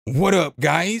What up,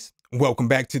 guys? Welcome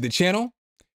back to the channel.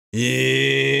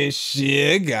 It's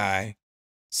your guy,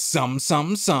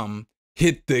 Some.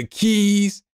 Hit the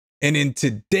keys. And in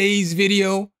today's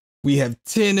video, we have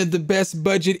 10 of the best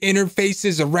budget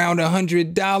interfaces around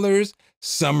 $100.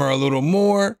 Some are a little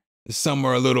more, some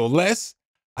are a little less.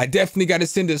 I definitely got to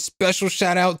send a special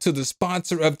shout out to the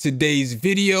sponsor of today's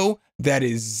video. That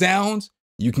is Zounds.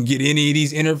 You can get any of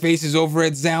these interfaces over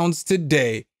at Zounds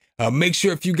today. Make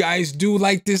sure if you guys do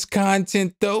like this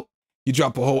content though, you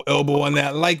drop a whole elbow on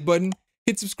that like button,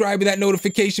 hit subscribe to that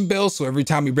notification bell so every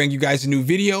time we bring you guys a new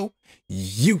video,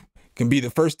 you can be the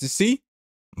first to see.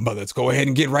 But let's go ahead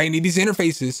and get right into these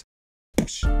interfaces.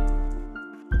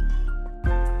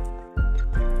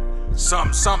 Some,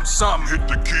 hit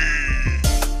the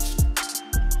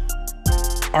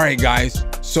key. All right, guys.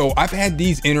 So I've had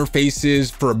these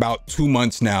interfaces for about 2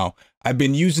 months now. I've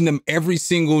been using them every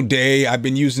single day. I've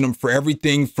been using them for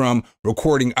everything from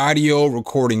recording audio,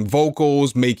 recording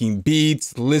vocals, making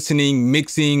beats, listening,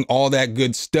 mixing, all that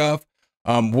good stuff.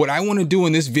 What I want to do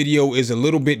in this video is a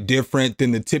little bit different than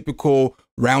the typical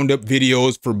roundup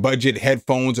videos for budget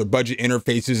headphones or budget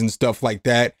interfaces and stuff like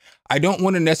that. I don't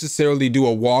want to necessarily do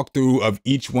a walkthrough of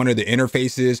each one of the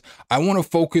interfaces. I want to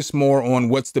focus more on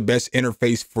what's the best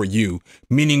interface for you,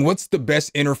 meaning what's the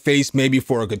best interface maybe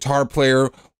for a guitar player,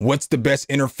 what's the best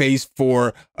interface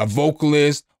for a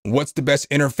vocalist, what's the best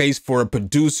interface for a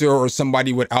producer or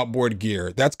somebody with outboard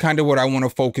gear. That's kind of what I want to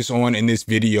focus on in this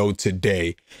video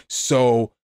today.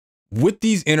 So with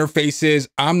these interfaces,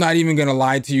 I'm not even going to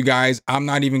lie to you guys. I'm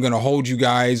not even going to hold you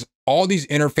guys. All these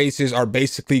interfaces are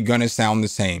basically going to sound the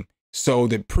same. So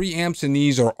the preamps in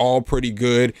these are all pretty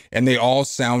good and they all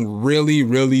sound really,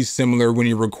 really similar when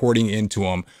you're recording into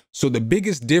them. So the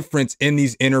biggest difference in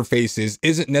these interfaces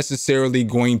isn't necessarily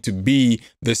going to be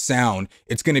the sound.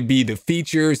 It's going to be the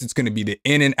features. It's going to be the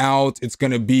in and out. It's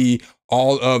going to be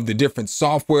all of the different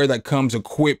software that comes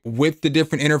equipped with the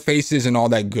different interfaces and all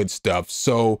that good stuff.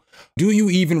 So do you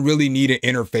even really need an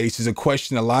interface is a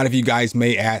question a lot of you guys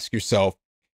may ask yourself.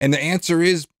 And the answer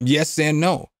is yes and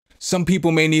no. Some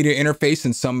people may need an interface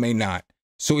and some may not.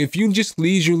 So if you just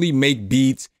leisurely make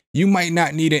beats, you might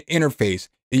not need an interface.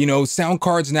 You know, sound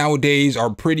cards nowadays are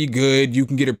pretty good. You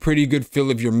can get a pretty good feel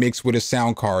of your mix with a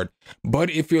sound card. But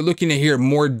if you're looking to hear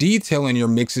more detail in your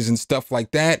mixes and stuff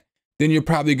like that, then you're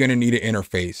probably going to need an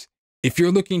interface. If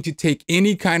you're looking to take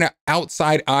any kind of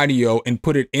outside audio and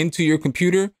put it into your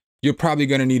computer, you're probably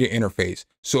going to need an interface.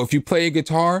 So if you play a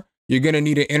guitar, you're going to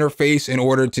need an interface in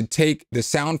order to take the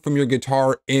sound from your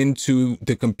guitar into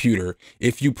the computer.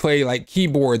 If you play like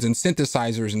keyboards and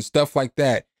synthesizers and stuff like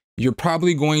that, you're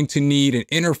probably going to need an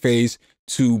interface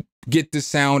to get the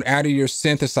sound out of your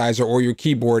synthesizer or your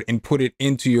keyboard and put it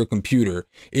into your computer.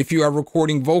 If you are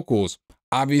recording vocals,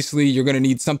 obviously you're going to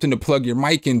need something to plug your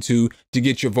mic into to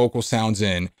get your vocal sounds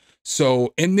in.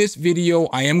 So in this video,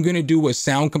 I am going to do a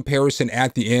sound comparison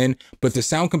at the end, but the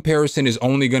sound comparison is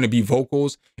only going to be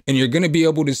vocals, and you're going to be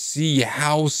able to see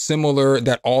how similar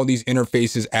that all these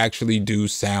interfaces actually do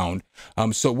sound.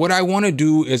 So what I want to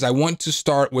do is I want to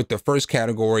start with the first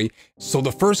category. So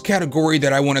the first category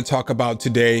that I want to talk about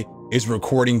today is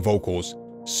recording vocals.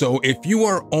 So if you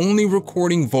are only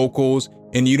recording vocals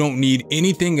and you don't need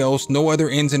anything else, no other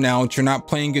ins and outs, you're not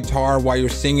playing guitar while you're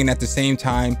singing at the same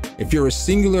time, if you're a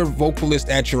singular vocalist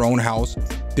at your own house,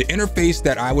 the interface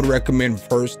that I would recommend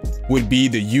first would be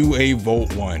the UA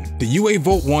Volt 1. The UA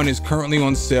Volt 1 is currently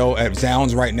on sale at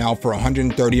Zounds right now for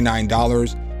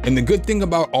 $139. And the good thing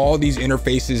about all these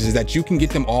interfaces is that you can get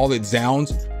them all at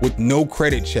Zounds with no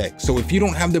credit check. So if you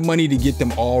don't have the money to get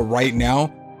them all right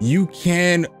now, you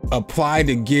can apply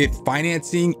to get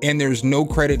financing and there's no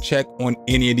credit check on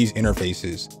any of these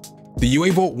interfaces. The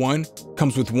UA Volt 1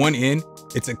 comes with one in.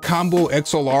 It's a combo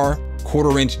XLR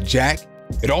 1/4" jack.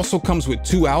 It also comes with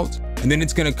 2 outs, and then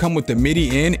it's gonna come with a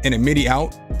MIDI in and a MIDI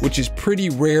out, which is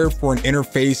pretty rare for an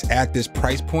interface at this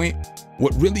price point.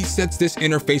 What really sets this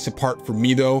interface apart for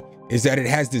me though, is that it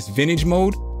has this vintage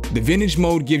mode. The vintage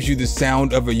mode gives you the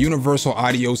sound of a Universal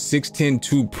Audio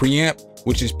 610-2 preamp,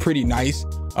 which is pretty nice.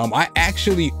 I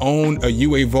actually own a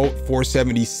UA Volt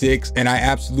 476 and I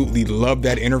absolutely love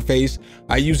that interface.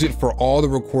 I use it for all the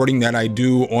recording that I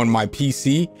do on my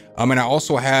PC. And I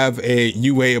also have a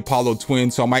UA Apollo Twin,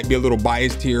 so I might be a little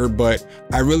biased here, but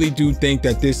I really do think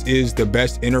that this is the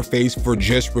best interface for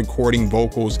just recording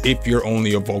vocals if you're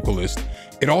only a vocalist.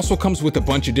 It also comes with a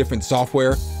bunch of different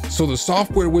software. So the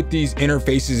software with these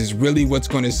interfaces is really what's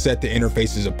going to set the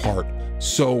interfaces apart.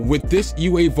 So with this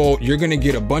UA Volt, you're going to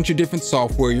get a bunch of different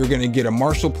software. You're going to get a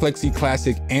Marshall Plexi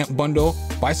Classic amp bundle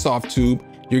by Softtube.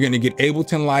 You're going to get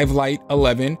Ableton Live Lite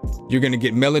 11. You're going to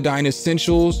get Melodyne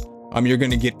Essentials, You're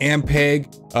gonna get Ampeg,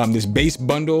 this bass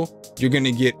bundle. You're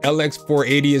gonna get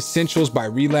LX480 Essentials by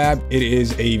Relab. It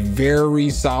is a very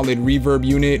solid reverb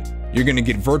unit. You're gonna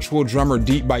get Virtual Drummer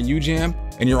Deep by UJam,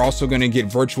 and you're also gonna get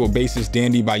Virtual Bassist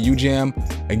Dandy by UJam.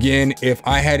 Again, if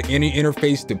I had any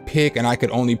interface to pick and I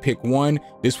could only pick one,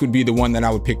 this would be the one that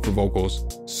I would pick for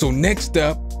vocals. So next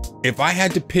up, if I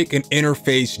had to pick an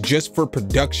interface just for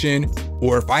production,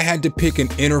 or if I had to pick an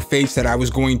interface that I was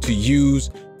going to use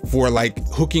for like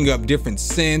hooking up different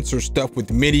synths or stuff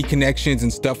with MIDI connections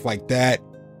and stuff like that,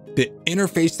 the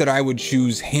interface that I would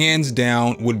choose hands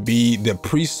down would be the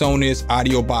PreSonus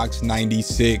AudioBox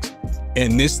 96.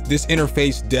 And this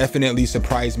interface definitely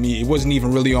surprised me. It wasn't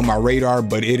even really on my radar,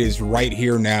 but it is right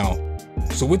here now.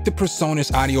 So with the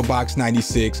PreSonus AudioBox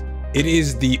 96, it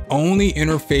is the only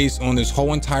interface on this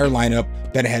whole entire lineup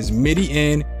that has MIDI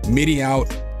in, MIDI out,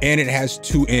 and it has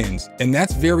 2 ends. And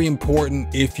that's very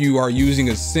important if you are using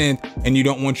a synth and you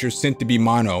don't want your synth to be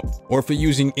mono, or if you're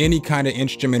using any kind of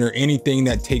instrument or anything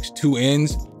that takes 2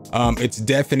 ends, it's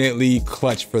definitely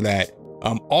clutch for that.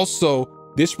 Also,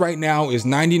 this right now is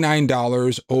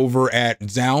 $99 over at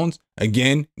Zounds.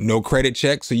 Again, no credit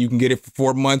check, so you can get it for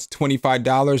 4 months,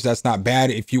 $25. That's not bad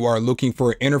if you are looking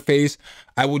for an interface.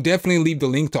 I will definitely leave the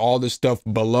link to all this stuff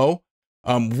below.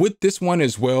 With this one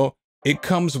as well, it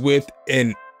comes with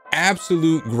an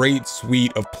absolute great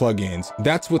suite of plugins.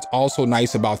 That's what's also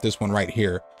nice about this one right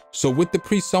here. So with the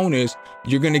PreSonus,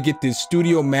 you're gonna get this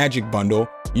Studio Magic bundle.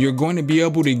 You're going to be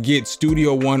able to get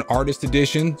Studio One Artist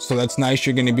Edition, so that's nice.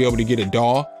 You're gonna be able to get a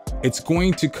DAW. It's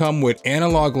going to come with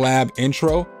Analog Lab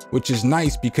Intro, which is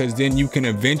nice because then you can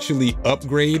eventually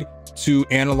upgrade to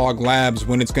Analog Labs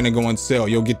when it's gonna go on sale.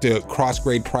 You'll get the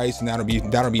cross-grade price, and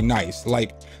that'll be nice.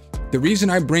 Like, the reason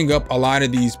I bring up a lot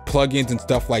of these plugins and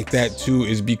stuff like that too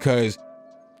is because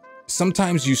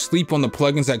sometimes you sleep on the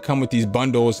plugins that come with these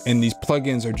bundles, and these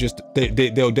plugins are just,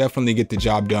 they'll definitely get the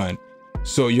job done.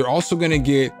 So you're also gonna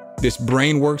get this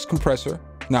Brainworks compressor,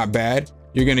 not bad.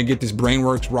 You're gonna get this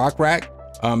Brainworks Rock Rack.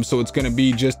 So it's gonna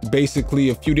be just basically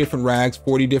a few different racks,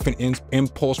 40 different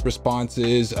impulse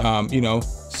responses, you know,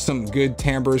 some good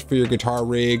timbres for your guitar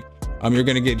rig. You're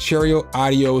gonna get Cherry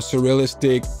Audio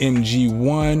Surrealistic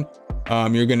MG1.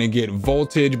 You're gonna get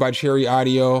Voltage by Cherry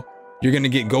Audio. You're gonna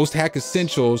get Ghost Hack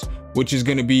Essentials, which is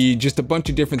gonna be just a bunch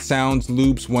of different sounds,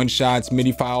 loops, one-shots,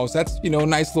 MIDI files. That's, you know, a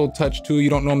nice little touch too. You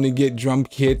don't normally get drum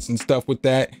kits and stuff with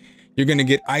that. You're gonna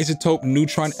get Isotope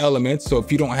Neutron Elements. So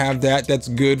if you don't have that, that's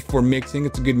good for mixing.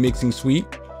 It's a good mixing suite.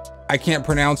 I can't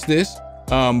pronounce this,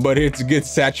 but it's a good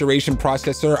saturation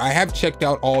processor. I have checked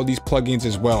out all these plugins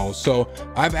as well. So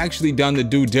I've actually done the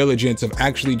due diligence of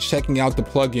actually checking out the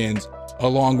plugins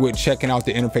along with checking out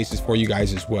the interfaces for you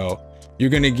guys as well. You're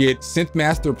gonna get Synth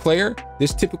Master Player.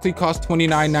 This typically costs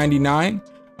 $29.99.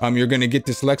 You're gonna get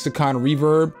this Lexicon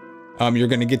Reverb. You're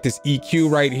gonna get this EQ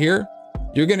right here.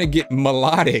 You're gonna get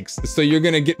Melodics. So you're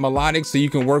gonna get Melodics so you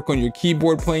can work on your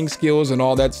keyboard playing skills and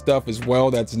all that stuff as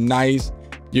well. That's nice.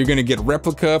 You're gonna get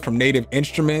Replica from Native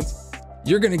Instruments.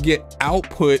 You're gonna get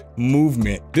Output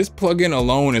Movement. This plugin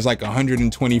alone is like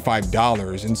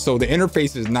 $125. And so the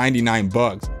interface is 99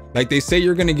 bucks. Like they say,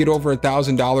 you're gonna get over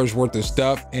 $1,000 worth of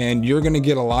stuff, and you're gonna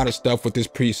get a lot of stuff with this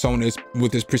PreSonus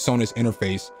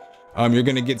interface. You're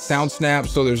gonna get Sound Snap,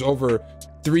 so there's over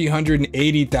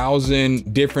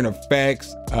 380,000 different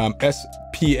effects.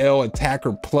 SPL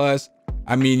Attacker Plus.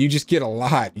 I mean, you just get a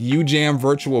lot. UJam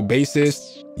Virtual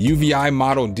Bassist, UVI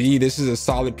Model D. This is a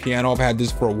solid piano. I've had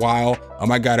this for a while.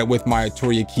 I got it with my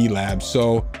Arturia Key Lab.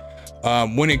 So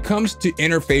when it comes to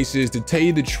interfaces, to tell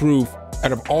you the truth,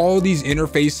 out of all these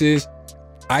interfaces,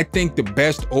 I think the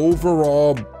best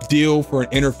overall deal for an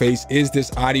interface is this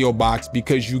AudioBox,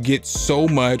 because you get so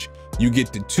much. You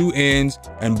get the 2 ends,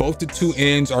 and both the 2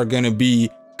 ends are gonna be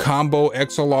combo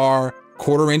XLR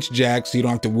 1/4" jack, so you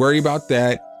don't have to worry about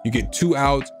that. You get 2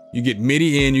 outs, you get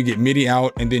MIDI in, you get MIDI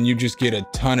out, and then you just get a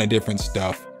ton of different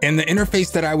stuff. And the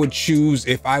interface that I would choose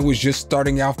if I was just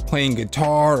starting out playing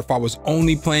guitar, if I was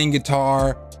only playing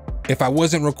guitar, if I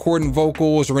wasn't recording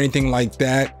vocals or anything like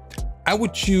that, I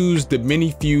would choose the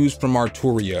Mini Fuse from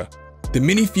Arturia. The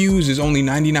Mini Fuse is only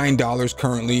 $99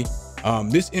 currently.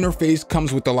 This interface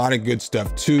comes with a lot of good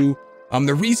stuff too.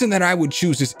 The reason that I would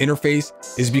choose this interface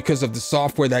is because of the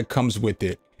software that comes with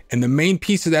it. And the main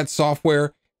piece of that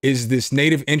software is this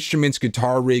Native Instruments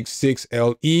Guitar Rig 6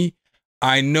 LE.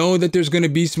 I know that there's going to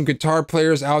be some guitar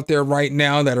players out there right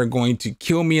now that are going to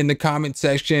kill me in the comment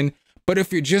section. But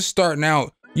if you're just starting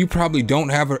out, you probably don't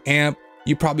have an amp.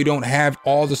 You probably don't have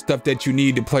all the stuff that you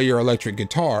need to play your electric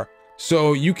guitar.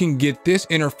 So you can get this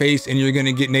interface, and you're going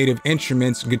to get Native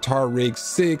Instruments Guitar Rig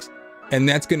 6 and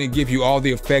that's going to give you all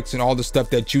the effects and all the stuff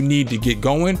that you need to get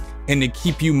going and to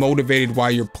keep you motivated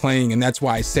while you're playing. And that's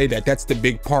why I say that that's the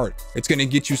big part. It's going to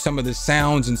get you some of the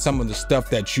sounds and some of the stuff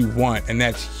that you want, and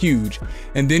that's huge.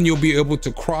 And then you'll be able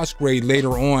to cross grade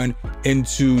later on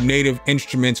into Native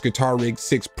Instruments Guitar Rig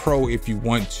 6 Pro if you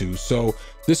want to. So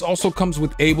this also comes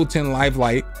with Ableton Live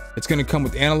Light. It's going to come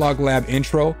with Analog Lab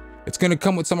Intro. It's going to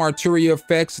come with some Arturia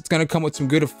effects. It's going to come with some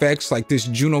good effects, like this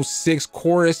Juno 6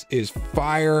 chorus is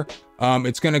fire.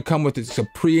 It's going to come with a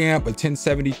preamp, a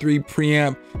 1073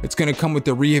 preamp. It's going to come with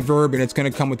the reverb, and it's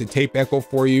going to come with the tape echo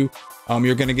for you.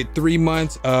 You're going to get 3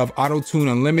 months of Auto-Tune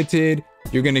Unlimited.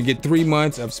 You're going to get 3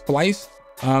 months of Splice.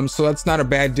 So that's not a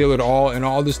bad deal at all. And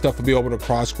all this stuff will be able to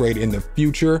cross grade in the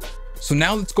future. So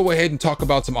now let's go ahead and talk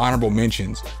about some honorable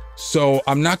mentions. So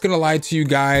I'm not gonna lie to you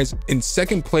guys, in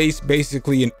second place,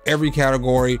 basically in every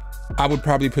category, I would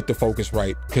probably put the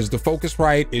Focusrite, because the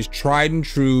Focusrite is tried and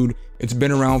true. It's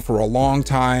been around for a long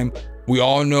time. We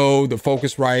all know the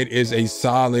Focusrite is a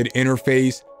solid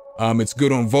interface. It's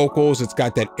good on vocals. It's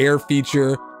got that air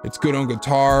feature. It's good on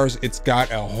guitars. It's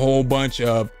got a whole bunch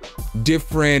of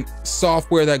different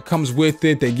software that comes with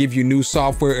it. They give you new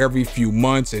software every few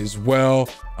months as well.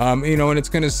 You know, and it's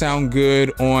gonna sound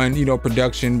good on, you know,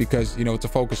 production because, you know, it's a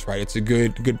Focusrite. It's a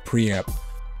good preamp.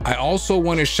 I also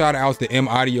want to shout out the M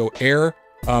Audio Air.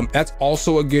 That's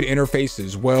also a good interface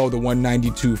as well, the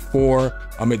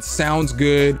 192.4. It sounds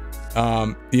good.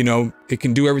 You know, it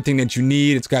can do everything that you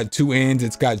need. It's got 2 ins,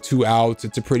 it's got 2 outs.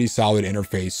 It's a pretty solid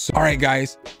interface. All right,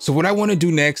 guys. So what I want to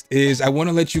do next is I want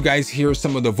to let you guys hear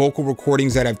some of the vocal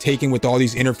recordings that I've taken with all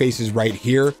these interfaces right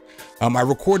here. I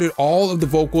recorded all of the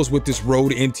vocals with this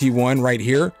Rode NT1 right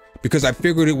here, because I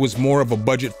figured it was more of a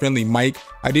budget-friendly mic.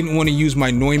 I didn't want to use my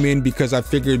Neumann because I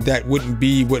figured that wouldn't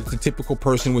be what the typical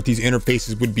person with these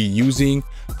interfaces would be using.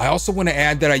 I also want to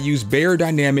add that I use Beyer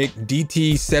Dynamic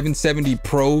DT770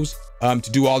 Pros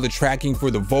to do all the tracking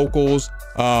for the vocals.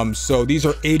 So these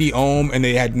are 80 ohm and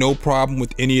they had no problem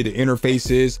with any of the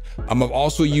interfaces. I've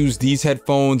also used these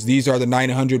headphones. These are the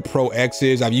 900 Pro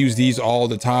X's. I've used these all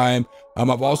the time.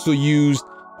 I've also used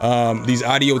these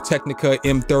Audio Technica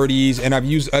M30s, and I've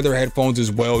used other headphones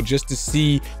as well just to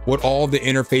see what all the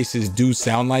interfaces do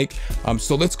sound like.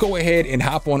 So let's go ahead and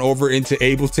hop on over into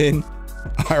Ableton.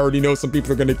 I already know some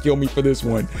people are gonna kill me for this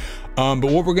one. But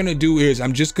what we're gonna do is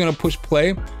I'm just gonna push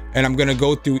play and I'm gonna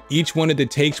go through each one of the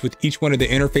takes with each one of the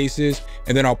interfaces,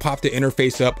 and then I'll pop the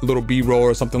interface up, a little B-roll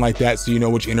or something like that, so you know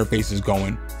which interface is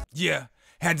going. Yeah.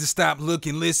 Had to stop, look,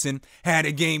 and listen. Had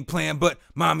a game plan, but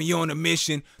mommy on a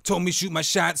mission. Told me shoot my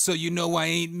shot, so you know I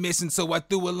ain't missing. So I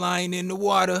threw a line in the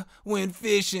water, went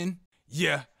fishing.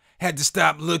 Yeah, had to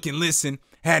stop, look, and listen.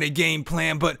 Had a game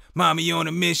plan, but mommy on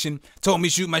a mission. Told me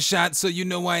shoot my shot, so you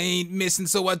know I ain't missing.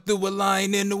 So I threw a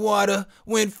line in the water,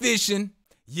 went fishing.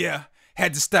 Yeah.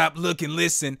 Had to stop, look, and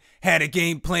listen. Had a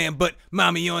game plan, but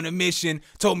mommy on a mission.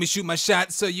 Told me shoot my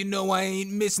shot, so you know I ain't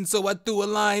missing. So I threw a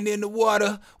line in the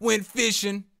water, went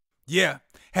fishing. Yeah,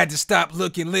 had to stop,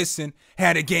 look, and listen.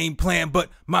 Had a game plan, but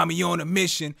mommy on a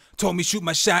mission. Told me shoot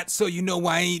my shot, so you know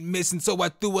I ain't missing. So I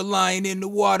threw a line in the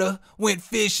water, went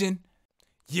fishing.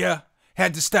 Yeah.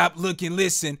 Had to stop, look, and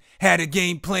listen. Had a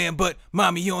game plan, but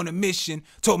mommy on a mission.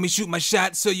 Told me shoot my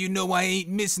shot, so you know I ain't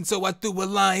missing. So I threw a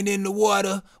line in the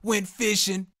water, went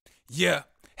fishing. Yeah,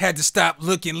 had to stop,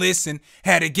 look, and listen.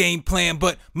 Had a game plan,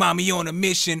 but mommy on a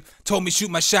mission. Told me shoot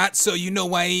my shot, so you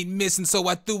know I ain't missing. So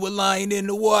I threw a line in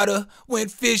the water,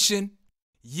 went fishing.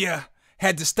 Yeah.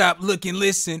 Had to stop, look, and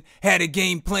listen. Had a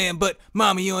game plan, but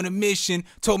mommy on a mission.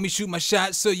 Told me shoot my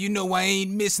shot, so you know I ain't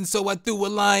missing. So I threw a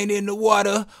line in the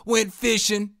water, went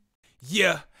fishing.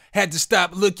 Yeah, had to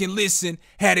stop, look, and listen.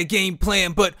 Had a game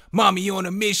plan, but mommy on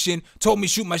a mission. Told me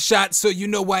shoot my shot, so you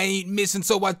know I ain't missing.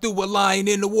 So I threw a line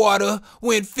in the water,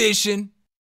 went fishing.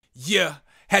 Yeah.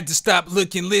 Had to stop,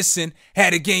 look, and listen.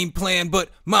 Had a game plan, but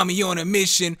mommy on a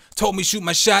mission. Told me shoot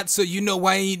my shot, so you know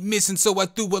I ain't missing. So I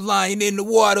threw a line in the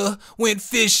water, went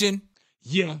fishing.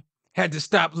 Yeah, had to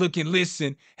stop, look, and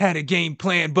listen. Had a game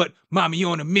plan, but mommy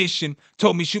on a mission.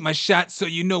 Told me shoot my shot, so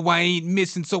you know I ain't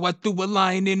missing. So I threw a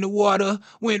line in the water,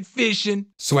 went fishing.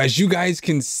 So as you guys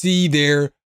can see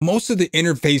there, most of the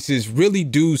interfaces really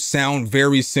do sound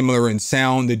very similar in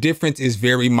sound. The difference is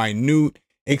very minute.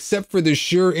 Except for the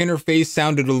Shure interface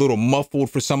sounded a little muffled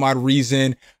for some odd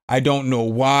reason. I don't know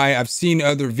why. I've seen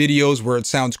other videos where it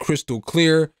sounds crystal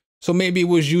clear. So maybe it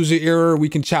was user error. We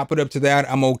can chop it up to that.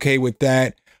 I'm okay with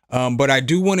that. But I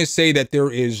do want to say that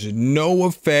there is no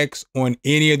effects on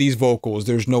any of these vocals.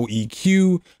 There's no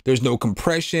EQ, there's no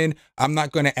compression. I'm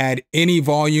not going to add any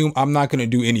volume. I'm not going to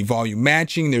do any volume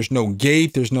matching. There's no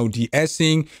gate, there's no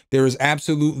de-essing. There is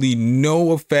absolutely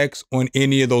no effects on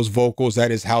any of those vocals.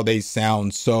 That is how they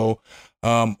sound. So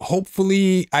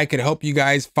hopefully I can help you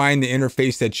guys find the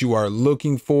interface that you are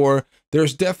looking for.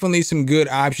 There's definitely some good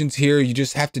options here. You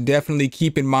just have to definitely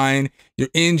keep in mind your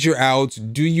ins, your outs.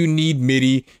 Do you need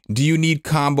MIDI? Do you need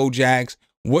combo jacks?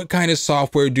 What kind of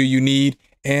software do you need?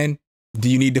 And do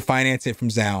you need to finance it from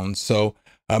Zounds? So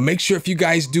make sure if you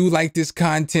guys do like this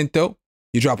content though,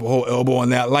 you drop a whole elbow on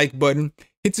that like button,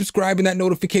 hit subscribe and that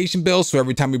notification bell so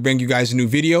every time we bring you guys a new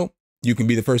video, you can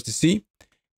be the first to see.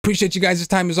 Appreciate you guys'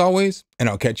 time as always, and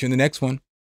I'll catch you in the next one.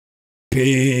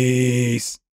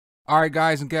 Peace. All right,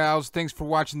 guys and gals, thanks for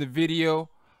watching the video.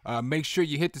 Make sure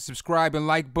you hit the subscribe and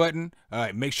like button.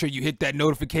 Make sure you hit that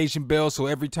notification bell so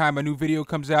every time a new video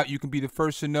comes out, you can be the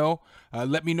first to know.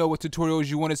 Let me know what tutorials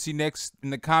you want to see next in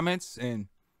the comments, and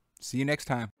see you next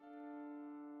time.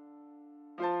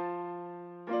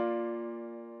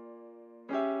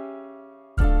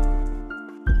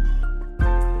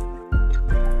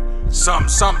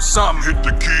 Some, hit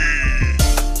the key.